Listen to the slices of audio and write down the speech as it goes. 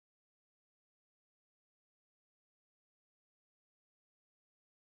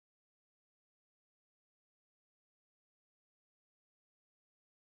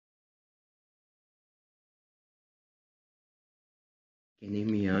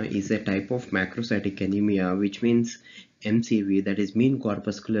Anemia is a type of macrocytic anemia, which means MCV, that is mean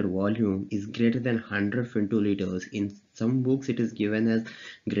corpuscular volume, is greater than 100 femtoliters. In some books it is given as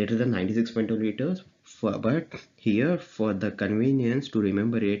greater than 96 femtoliters, but here for the convenience to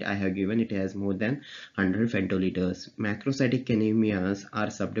remember it, I have given it as more than 100 femtoliters. Macrocytic anemias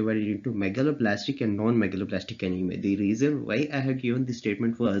are subdivided into megaloblastic and non-megaloblastic anemia. The reason why I have given this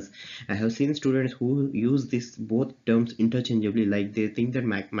statement was I have seen students who use this both terms interchangeably, like they think that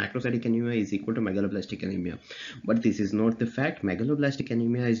macrocytic anemia is equal to megaloblastic anemia, but this is not the fact. Megaloblastic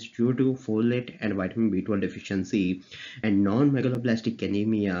anemia is due to folate and vitamin B12 deficiency, and non-megaloblastic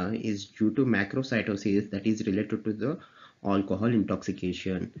anemia is due to macrocytosis, that is related to the alcohol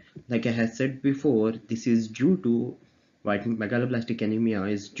intoxication. Like I have said before, this is due to megaloblastic anemia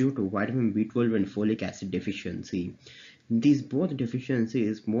is due to vitamin B12 and folic acid deficiency. These both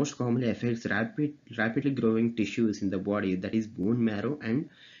deficiencies most commonly affects rapidly growing tissues in the body, that is bone marrow and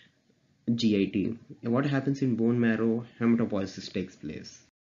GIT. What happens in bone marrow? Hematopoiesis takes place.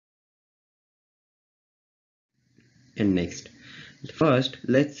 And next, first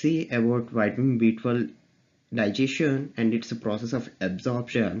let's see about vitamin B12 digestion and its process of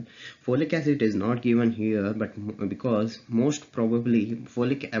absorption. Folic acid is not given here, but because most probably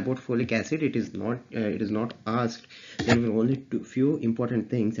folic acid it is not asked. There were only few important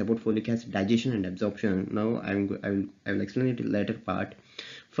things about folic acid digestion and absorption. Now I will explain it in later part.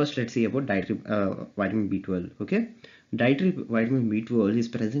 First, let's see about dietary vitamin B12. Okay, dietary vitamin B12 is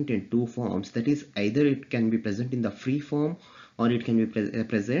present in two forms. That is, either it can be present in the free form or it can be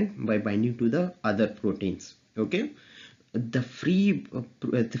present by binding to the other proteins. Okay, the free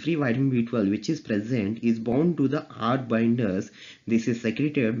vitamin B12 which is present is bound to the R binders. This is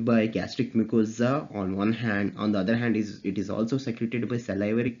secreted by gastric mucosa on one hand. On the other hand, it is also secreted by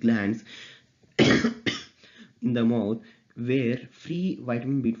salivary glands in the mouth, where free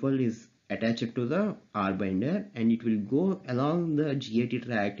vitamin B12 is attached to the R binder, and it will go along the GIT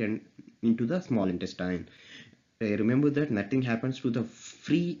tract and into the small intestine. Remember that nothing happens to the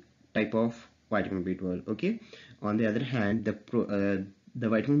free type of vitamin B12. Okay, on the other hand, the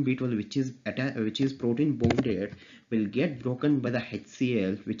vitamin B12 which is protein bonded will get broken by the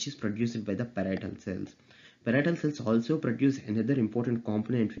HCl, which is produced by the parietal cells. Parietal cells also produce another important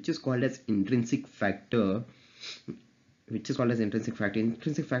component which is called as intrinsic factor. Intrinsic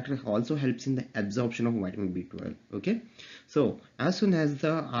factor also helps in the absorption of vitamin B12. Okay, so as soon as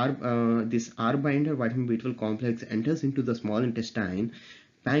the this R binder vitamin B12 complex enters into the small intestine,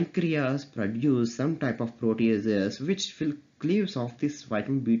 pancreas produce some type of proteases which will cleaves off this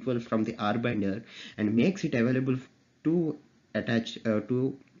vitamin B12 from the R binder and makes it available to attach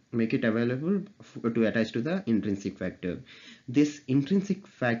to attach to the intrinsic factor. This intrinsic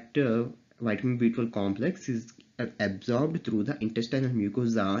factor vitamin B12 complex is absorbed through the intestinal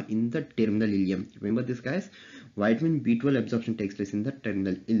mucosa in the terminal ileum. Remember this, guys, vitamin B12 absorption takes place in the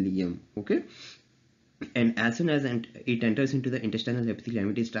terminal ileum. Okay, and as soon as it enters into the intestinal epithelium,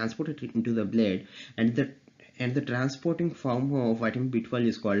 it is transported into the blood, and the transporting form of vitamin B12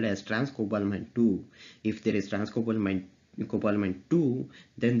 is called as transcobalamin 2. If there is transcobalamin 2,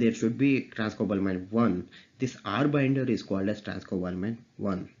 then there should be transcobalamin 1. This R binder is called as transcobalamin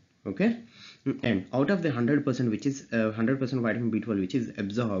 1. Okay, and out of the 100%, which is 100% vitamin B12 which is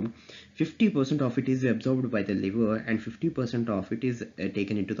absorbed, 50% of it is absorbed by the liver and 50% of it is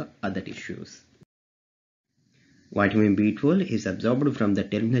taken into the other tissues. Vitamin B12 is absorbed from the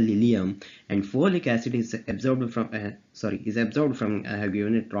terminal ileum, and folic acid is absorbed from I have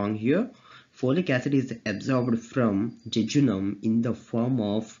given it wrong here. Folic acid is absorbed from jejunum in the form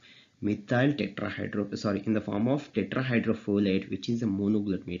of tetrahydrofolate, which is a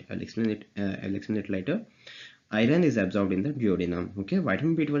monoglutamate. I'll explain it later. Iron is absorbed in the duodenum. Okay,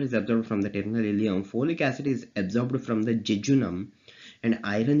 vitamin B12 is absorbed from the terminal ileum, folic acid is absorbed from the jejunum, and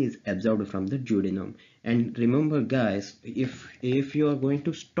iron is absorbed from the duodenum. And remember, guys, if you are going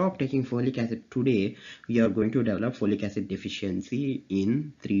to stop taking folic acid today, you are going to develop folic acid deficiency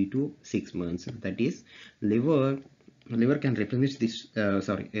in 3 to 6 months. That is, liver can replenish this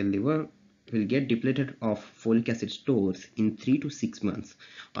liver will get depleted of folic acid stores in 3 to 6 months.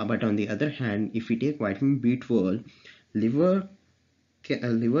 But on the other hand, if we take vitamin B12, liver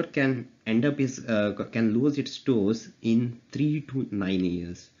can end up can lose its stores in 3 to 9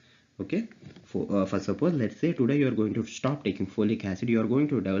 years. Okay, for suppose, let's say today you are going to stop taking folic acid, you are going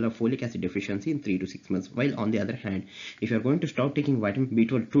to develop folic acid deficiency in 3 to 6 months. While on the other hand, if you are going to stop taking vitamin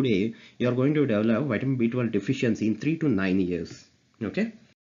B12 today, you are going to develop vitamin B12 deficiency in 3 to 9 years. Okay,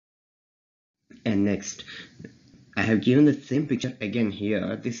 and next, I have given the same picture again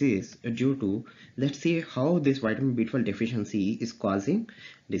here. This is due to, let's see how this vitamin B12 deficiency is causing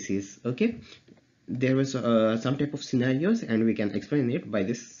disease. Okay, there was some type of scenarios and we can explain it by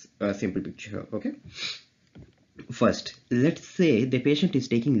this simple picture. Okay, first let's say the patient is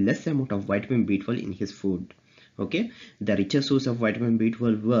taking less amount of vitamin B12 in his food. Okay, the richer source of vitamin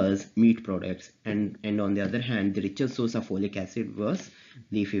B12 was meat products, and on the other hand the richer source of folic acid was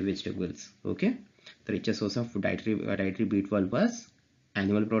leafy vegetables. Okay, the richer source of dietary B12 was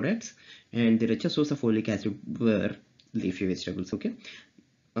animal products, and the richer source of folic acid were leafy vegetables. Okay,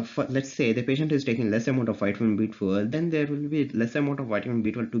 let's say the patient is taking less amount of vitamin B12, then there will be less amount of vitamin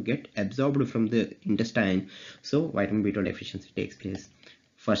B12 to get absorbed from the intestine, so vitamin B12 deficiency takes place.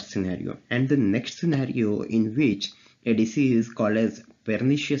 First scenario. And the next scenario, in which a disease called as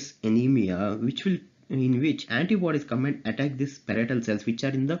pernicious anemia, in which antibodies come and attack these parietal cells which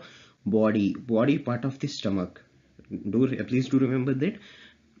are in the body part of the stomach. Please do remember that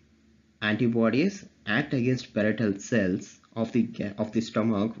antibodies act against parietal cells of the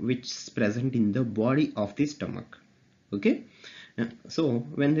stomach which is present in the body of the stomach. Okay, so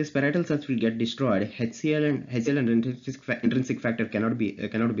when these parietal cells will get destroyed, HCl and intrinsic factor cannot be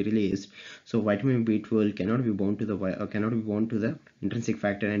released, so vitamin B12 cannot be bound to the intrinsic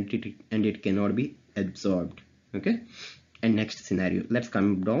factor, and it cannot be absorbed. Okay, and next scenario, let's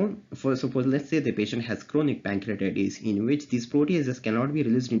come down. For suppose, let's say the patient has chronic pancreatitis, in which these proteases cannot be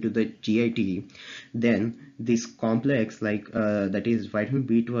released into the GIT. Then this complex, that is vitamin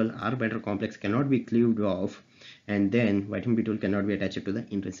B12 R bender complex, cannot be cleaved off, and then vitamin B12 cannot be attached to the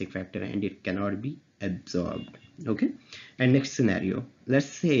intrinsic factor and it cannot be absorbed. Okay, and next scenario, let's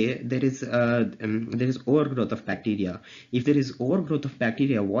say there is overgrowth of bacteria. If there is overgrowth of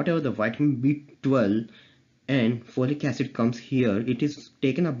bacteria, whatever the vitamin B12 and folic acid comes here, it is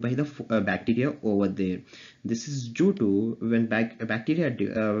taken up by the bacteria over there. This is due to when bacteria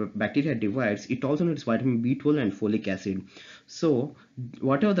divides, it also needs vitamin B12 and folic acid. So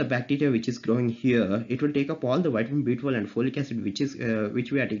whatever the bacteria which is growing here, it will take up all the vitamin B12 and folic acid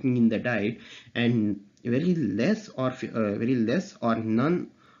which we are taking in the diet, and very less or none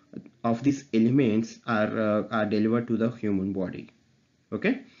of these elements are delivered to the human body.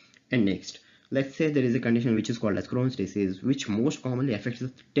 Okay, and next, let's say there is a condition which is called as Crohn's disease, which most commonly affects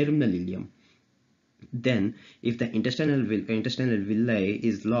the terminal ileum. Then if the intestinal villi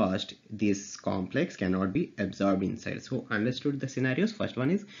is lost, this complex cannot be absorbed inside. So understood the scenarios. First one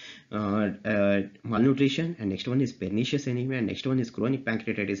is malnutrition, and next one is pernicious anemia, and next one is chronic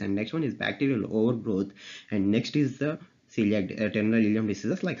pancreatitis, and next one is bacterial overgrowth, and next is the terminal ileum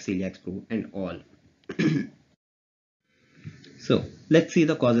diseases like celiac sprue and all. So let's see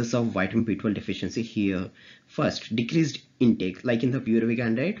the causes of vitamin B12 deficiency here. First, decreased intake, like in the pure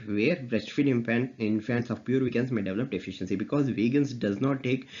vegan diet, where breastfeed infants of pure vegans may develop deficiency because vegans does not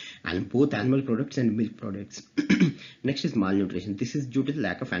take both animal products and milk products. Next is malnutrition. This is due to the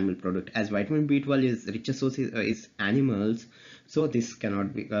lack of animal product, as vitamin B12 is richer source is animals, so this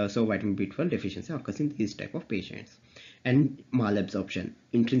cannot be so vitamin B12 deficiency occurs in these type of patients. And malabsorption,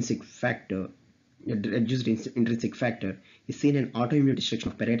 reduced intrinsic factor is seen in autoimmune destruction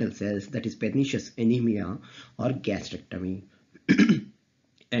of parietal cells, that is pernicious anemia or gastrectomy.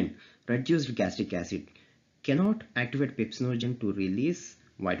 And reduced gastric acid cannot activate pepsinogen to release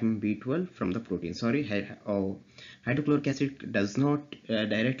vitamin B12 from the protein. Hydrochloric acid does not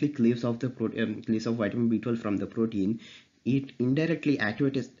directly cleaves off vitamin B12 from the protein. It indirectly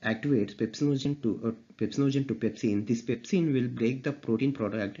activates pepsinogen to pepsin. This pepsin will break the protein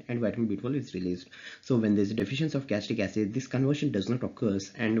product and vitamin B12 is released. So when there is a deficiency of gastric acid, this conversion does not occur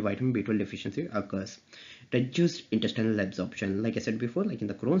and vitamin B12 deficiency occurs. Reduced intestinal absorption, like I said before, like in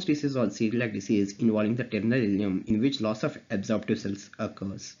the Crohn's disease or celiac disease involving the terminal ileum, in which loss of absorptive cells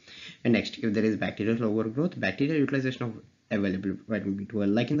occurs. And next, if there is bacterial overgrowth, bacterial utilization of available vitamin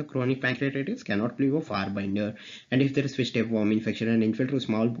B12, like in the chronic pancreatitis, cannot cleave off R binder. And if there is fish tapeworm infection and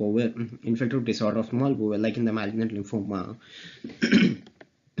infiltrative disorder of small bowel, like in the malignant lymphoma,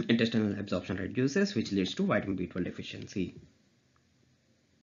 intestinal absorption reduces, which leads to vitamin B12 deficiency.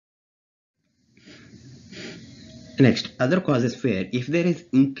 Next, other causes where if there is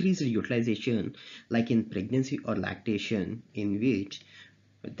increased utilization, like in pregnancy or lactation, in which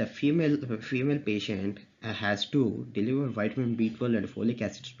the female patient has to deliver vitamin B12 and folic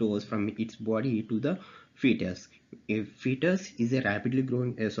acid stores from its body to the fetus. If fetus is a rapidly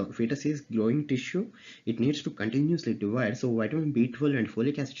growing fetus is growing tissue, it needs to continuously divide, so vitamin B12 and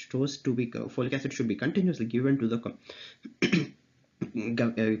folic acid should be continuously given to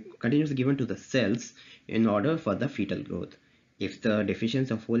the cells in order for the fetal growth. If the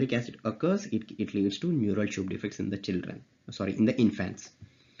deficiency of folic acid occurs, it leads to neural tube defects in the in the infants.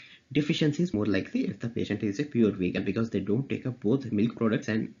 Deficiency is more likely if the patient is a pure vegan, because they don't take up both milk products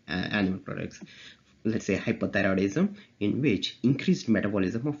and animal products. Let's say hypothyroidism, in which increased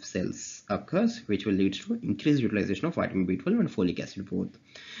metabolism of cells occurs, which will lead to increased utilization of vitamin B12 and folic acid both.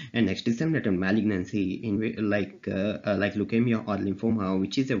 And next, disseminated malignancy, in like leukemia or lymphoma,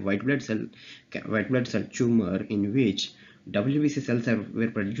 which is a white blood cell tumor in which WBC cells were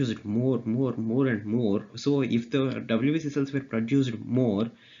produced more and more. So if the WBC cells were produced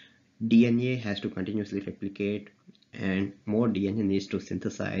more, DNA has to continuously replicate, and more DNA needs to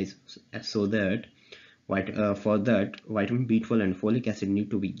synthesize, so that for that vitamin B12 and folic acid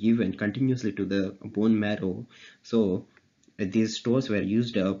need to be given continuously to the bone marrow. So these stores were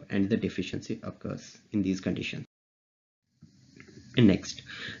used up and the deficiency occurs in these conditions. And next,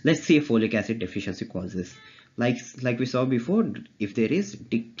 let's see folic acid deficiency causes. Like we saw before, if there is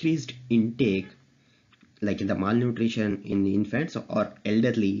decreased intake, like in the malnutrition in infants or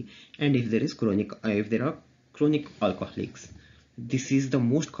elderly, and if there are chronic alcoholics, this is the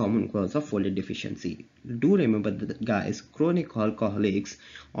most common cause of folate deficiency. Do remember that, guys, chronic alcoholics,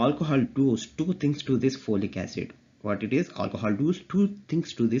 alcohol does two things to this folic acid. What it is? Alcohol does two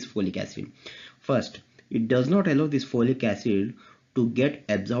things to this folic acid. First, it does not allow this folic acid to get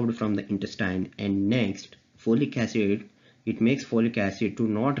absorbed from the intestine, and next, it makes folic acid to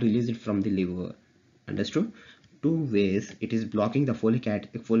not release it from the liver. Understood? Two ways it is blocking the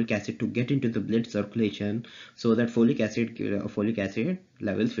folic acid to get into the blood circulation, so that folic acid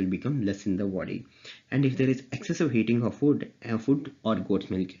levels will become less in the body. And if there is excessive heating of food or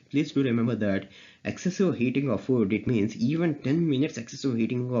goat's milk, please do remember that excessive heating of food, it means even 10 minutes excessive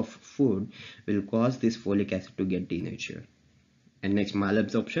heating of food will cause this folic acid to get denatured. And next,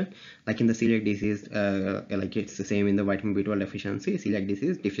 malabsorption, like in the celiac disease, like it's the same in the vitamin B12 deficiency. Celiac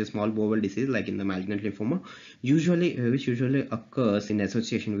disease, diffuse small bowel disease, like in the malignant lymphoma, which usually occurs in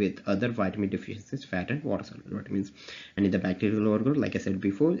association with other vitamin deficiencies, fat and water soluble vitamins. And in the bacterial overgrowth, like I said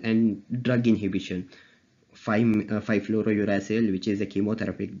before, and drug inhibition, 5-fluorouracil, which is a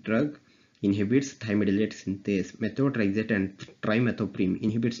chemotherapy drug, inhibits thymidylate synthase. Methotrexate and trimethoprim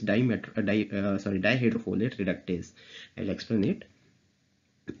inhibits dihydrofolate reductase. I'll explain it.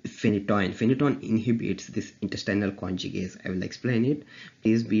 Phenytoin inhibits this intestinal conjugase. I will explain it.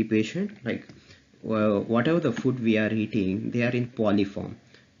 Please be patient. Like whatever the food we are eating, they are in polyform.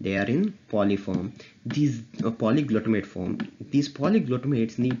 These polyglutamate form. These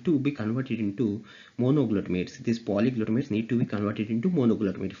polyglutamates need to be converted into monoglutamates.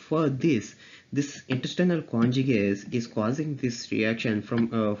 For this intestinal conjugase is causing this reaction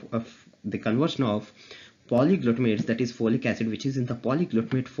from of the conversion of polyglutamates, that is folic acid, which is in the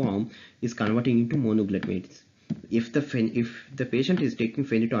polyglutamate form, is converting into monoglutamates. If the patient is taking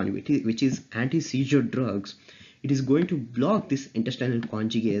phenytoin, which is anti-seizure drugs, it is going to block this intestinal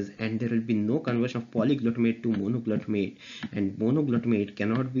conjugase, and there will be no conversion of polyglutamate to monoglutamate, and monoglutamate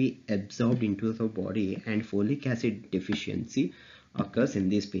cannot be absorbed into the body, and folic acid deficiency occurs in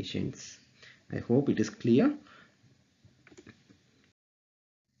these patients. I hope it is clear.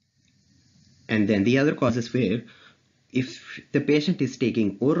 And then the other causes where, if the patient is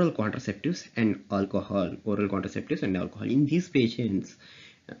taking oral contraceptives and alcohol, in these patients,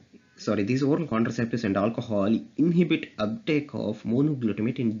 these oral contraceptives and alcohol inhibit uptake of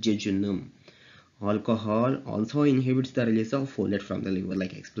monoglutamate in jejunum. Alcohol also inhibits the release of folate from the liver,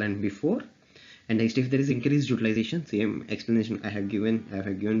 like I explained before. And next, if there is increased utilization, same explanation I have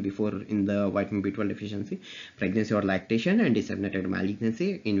given before in the vitamin B12 deficiency, pregnancy or lactation, and disseminated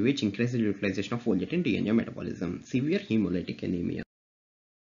malignancy, in which increases utilization of folate in DNA metabolism, severe hemolytic anemia.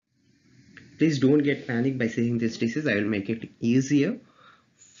 Please don't get panicked by saying this disease. I will make it easier.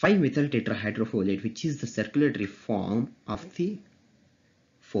 5-methyl tetrahydrofolate, which is the circulatory form of the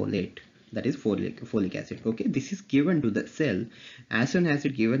folate, that is folic acid. Okay, this is given to the cell. As soon as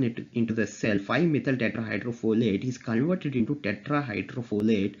it given it into the cell, 5-methyl tetrahydrofolate is converted into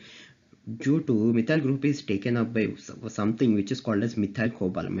tetrahydrofolate due to methyl group is taken up by something which is called as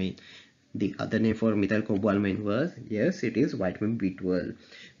methylcobalamin. The other name for methylcobalamin was, yes, it is vitamin B12.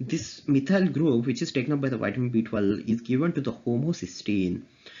 This methyl group, which is taken up by the vitamin B12, is given to the homocysteine.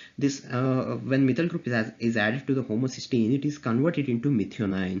 This when methyl group is added to the homocysteine, it is converted into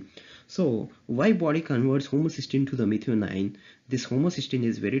methionine. So why body converts homocysteine to the methionine? This homocysteine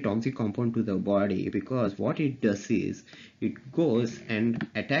is very toxic compound to the body, because what it does is it goes and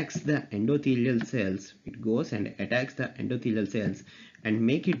attacks the endothelial cells. And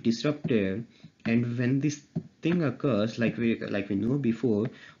make it disrupted. And when this thing occurs, like we know before,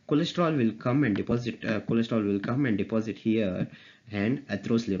 cholesterol will come and deposit here, and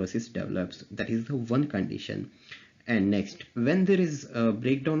atherosclerosis develops. That is the one condition. And next, when there is a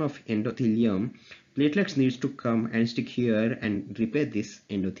breakdown of endothelium, platelets needs to come and stick here and repair this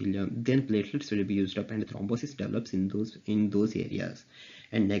endothelium. Then platelets will be used up and thrombosis develops in those areas.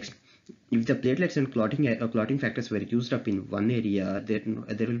 And next, if the platelets and clotting factors were used up in one area, there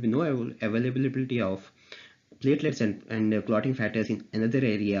will be no availability of platelets and clotting factors in another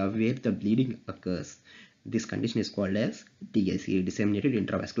area where the bleeding occurs. This condition is called as DIC, disseminated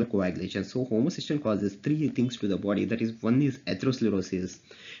intravascular coagulation. So homocysteine causes three things to the body. That is, one is atherosclerosis,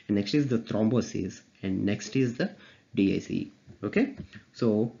 and next is the thrombosis, and next is the DIC. Okay,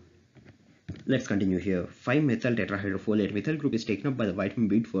 so let's continue here. 5-methyl tetrahydrofolate. Methyl group is taken up by the vitamin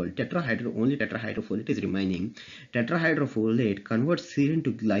B12. Only tetrahydrofolate is remaining. Tetrahydrofolate converts serine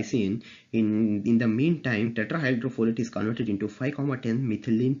to glycine. In the meantime, tetrahydrofolate is converted into 5,10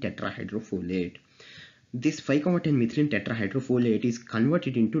 methylene tetrahydrofolate. This 5,10 methylene tetrahydrofolate is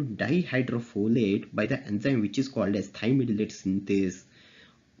converted into dihydrofolate by the enzyme which is called as thymidylate synthase.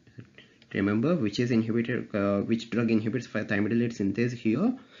 Remember which drug inhibits thymidylate synthase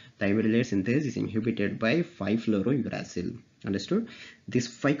here? Thymidylate synthase is inhibited by 5-fluorouracil. Understood? This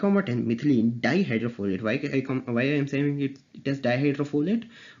 5,10 methylene dihydrofolate. Why I am saying it as dihydrofolate?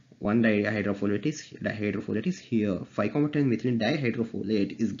 One dihydrofolate is here. 5,10 methylene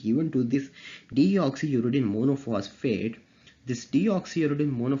dihydrofolate is given to this deoxyuridine monophosphate. This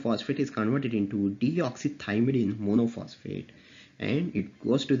deoxyuridine monophosphate is converted into deoxythymidine monophosphate, and it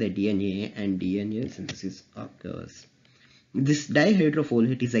goes to the DNA, and DNA synthesis occurs. This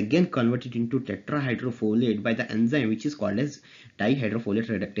dihydrofolate is again converted into tetrahydrofolate by the enzyme which is called as dihydrofolate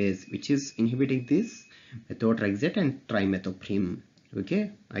reductase, which is inhibiting this methotrexate and trimethoprim.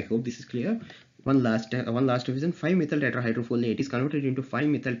 Okay, I hope this is clear. One last revision. 5-methyl tetrahydrofolate is converted into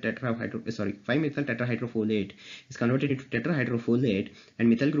 5-methyl tetrahydrofolate is converted into tetrahydrofolate, and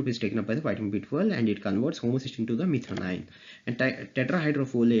methyl group is taken up by the vitamin B12, and it converts homocysteine to the methionine. And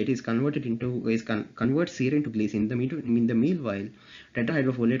tetrahydrofolate is converted into converts serine to glycine. In the meanwhile,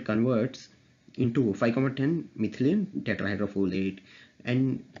 tetrahydrofolate converts into 5,10 methylene tetrahydrofolate,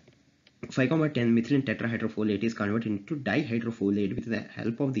 and 5,10 methylene tetrahydrofolate is converted into dihydrofolate with the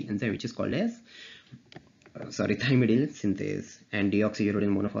help of the enzyme which is called as thymidylate synthase, and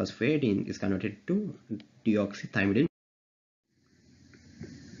deoxyuridine monophosphate is converted to deoxythymidine.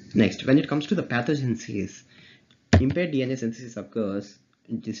 Next, when it comes to the pathogenesis, impaired DNA synthesis occurs.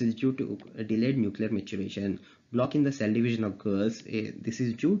 This is due to delayed nuclear maturation. Block in the cell division occurs. This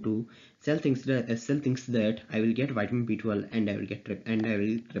is due to cell thinks that I will get vitamin B12 and I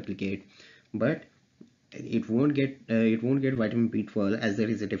will replicate, but it won't get vitamin B12 as there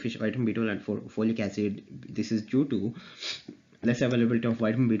is a deficient vitamin B12 and folic acid. This is due to less availability of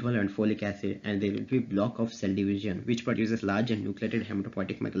vitamin B12 and folic acid, and there will be block of cell division, which produces large and nucleated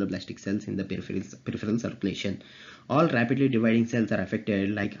hematopoietic megaloblastic cells in the peripheral circulation. All rapidly dividing cells are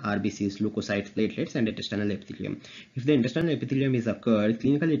affected, like RBCs, leukocytes, platelets, and intestinal epithelium. If the intestinal epithelium is occurred,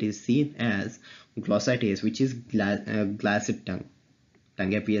 clinically it is seen as glossitis, which is glassed tongue.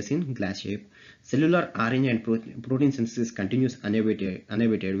 Tongue appears in glass shape. Cellular RNA and protein synthesis continues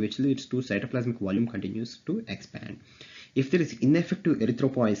unabated, which leads to cytoplasmic volume continues to expand. If there is ineffective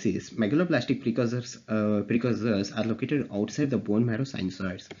erythropoiesis, megaloblastic precursors are located outside the bone marrow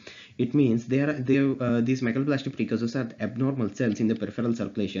sinusoids. It means these megaloblastic precursors are abnormal cells in the peripheral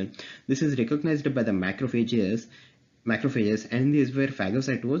circulation. This is recognized by the macrophages, and these were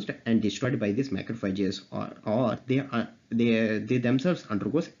phagocytosed and destroyed by these macrophages, or they themselves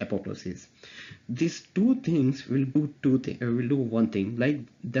undergoes apoptosis. These two things will do one thing, like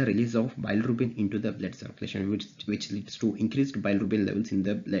the release of bilirubin into the blood circulation, which leads to increased bilirubin levels in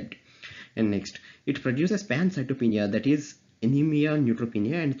the blood. And next, it produces pancytopenia, that is anemia,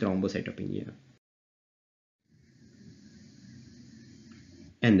 neutropenia, and thrombocytopenia.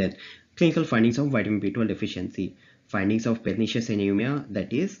 And then clinical findings of vitamin B12 deficiency. Findings of pernicious anemia,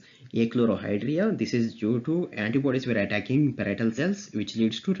 that is achlorohydria. This is due to antibodies were attacking parietal cells, which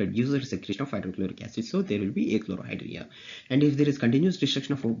leads to reduced secretion of hydrochloric acid. So there will be achlorohydria. And if there is continuous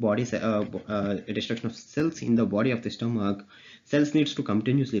destruction of destruction of cells in the body of the stomach, cells needs to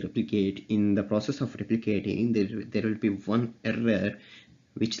continuously replicate. In the process of replicating, there will be one error,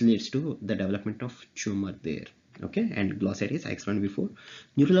 which leads to the development of tumor there. Okay, and glossarias I explained before.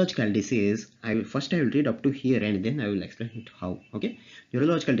 Neurological disease, I will read up to here and then I will explain it how. Okay,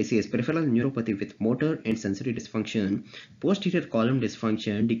 neurological disease: peripheral neuropathy with motor and sensory dysfunction, posterior column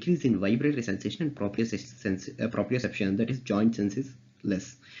dysfunction, decrease in vibratory sensation and proprioception, that is joint senses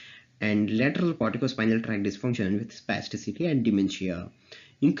less, and lateral corticospinal tract dysfunction with spasticity and dementia.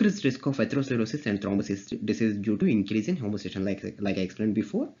 Increased risk of atherosclerosis and thrombosis. This is due to increase in homocysteine, like I explained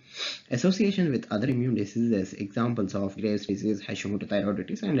before. Association with other immune diseases, examples of Graves' disease, Hashimoto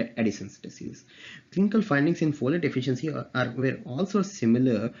thyroiditis, and Addison's disease. Clinical findings in folate deficiency were also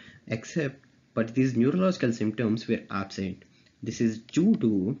similar, except but these neurological symptoms were absent. This is due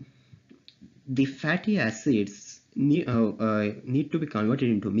to the fatty acids need to be converted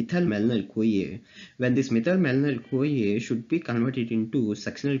into methylmalonyl-CoA. When this methylmalonyl-CoA should be converted into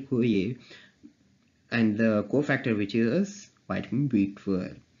succinyl-CoA and the cofactor which is vitamin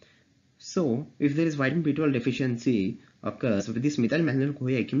B12. So if there is vitamin B12 deficiency occurs, with this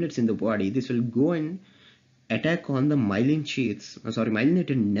methylmalonyl-CoA accumulates in the body, this will go and attack on the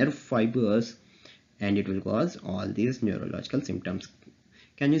myelinated nerve fibers, and it will cause all these neurological symptoms.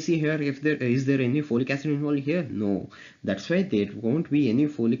 Can you see here if there is any folic acid involved here? No. That's why there won't be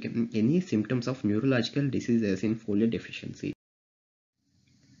any symptoms of neurological diseases in folate deficiency.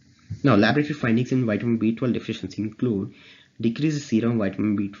 Now, laboratory findings in vitamin B12 deficiency include decreased serum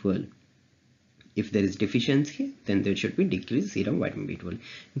vitamin B12. If there is deficiency, then there should be decreased serum vitamin B12.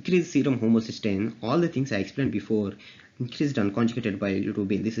 Increased serum homocysteine, all the things I explained before. Increased unconjugated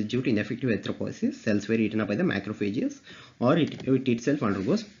bilirubin. This is due to ineffective erythropoiesis. Cells were eaten up by the macrophages, or it itself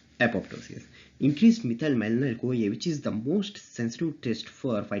undergoes apoptosis. Increased methylmalonyl-CoA, which is the most sensitive test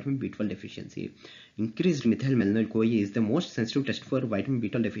for vitamin B12 deficiency. Increased methylmalonyl-CoA is the most sensitive test for vitamin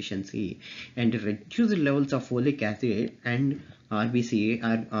B12 deficiency, and reduced levels of folic acid and RBC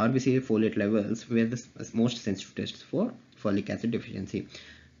folate levels were the most sensitive tests for folic acid deficiency.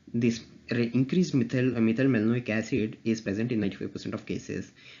 This increased methylmalonic acid is present in 95% of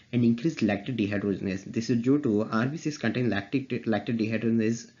cases, and increased lactate dehydrogenase. This is due to RBCs contain lactate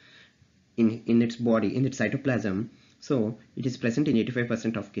dehydrogenase in its body, in its cytoplasm, so it is present in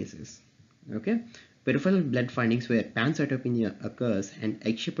 85% of cases. Okay. Peripheral blood findings where pancytopenia occurs and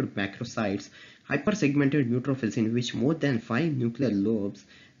egg-shaped macrocytes, hypersegmented neutrophils in which more than 5 nuclear lobes.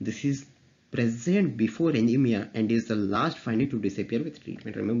 This is present before anemia and is the last finding to disappear with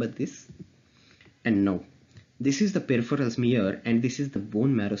treatment. Remember this. And now, this is the peripheral smear and this is the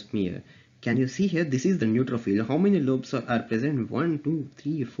bone marrow smear. Can you see here? This is the neutrophil. How many lobes are present? 1, 2,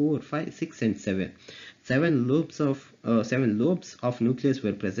 3, 4, 5, 6, and 7. 7 lobes of nucleus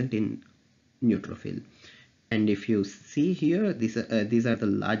were present in neutrophil. And if you see here, these are the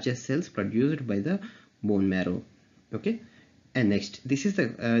largest cells produced by the bone marrow. Okay. And next, this is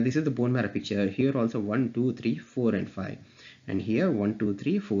the bone marrow picture. Here also 1, 2, 3, 4, and 5. And here 1, 2,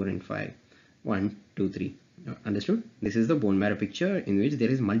 3, 4, and 5. 1, 2, 3. Understood? This is the bone marrow picture in which there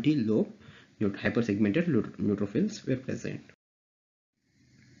is multi-lobe hypersegmented neutrophils were present.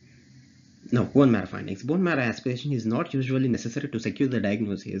 Now, bone marrow findings. Bone marrow aspiration is not usually necessary to secure the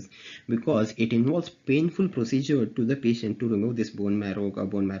diagnosis because it involves painful procedure to the patient to remove this bone marrow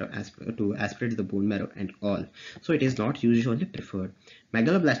or to aspirate the bone marrow and all. So it is not usually preferred.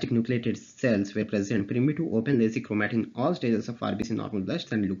 Megaloblastic nucleated cells were present, primitive open lazy chromatin in all stages of RBC normal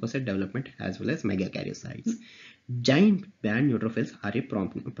blasts and leukocyte development as well as megakaryocytes. Giant band neutrophils are a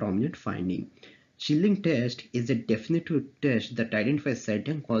prominent finding. Chilling test is a definitive test that identifies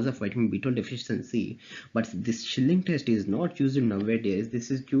certain cause of vitamin B12 deficiency, but this chilling test is not used nowadays.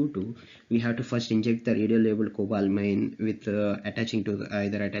 This is due to we have to first inject the radio-labeled cobalamin with either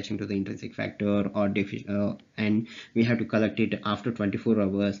attaching to the intrinsic factor or and we have to collect it after 24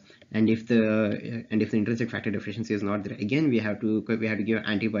 hours. And if the intrinsic factor deficiency is not there, again we have to give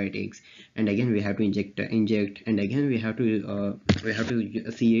antibiotics, and again we have to inject, and again we have to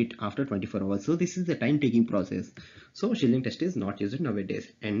see it after 24 hours. So this is the time-taking process. So chilling test is not used nowadays.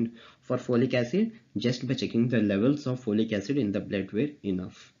 And for folic acid, just by checking the levels of folic acid in the blood were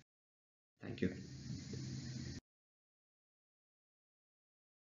enough. Thank you.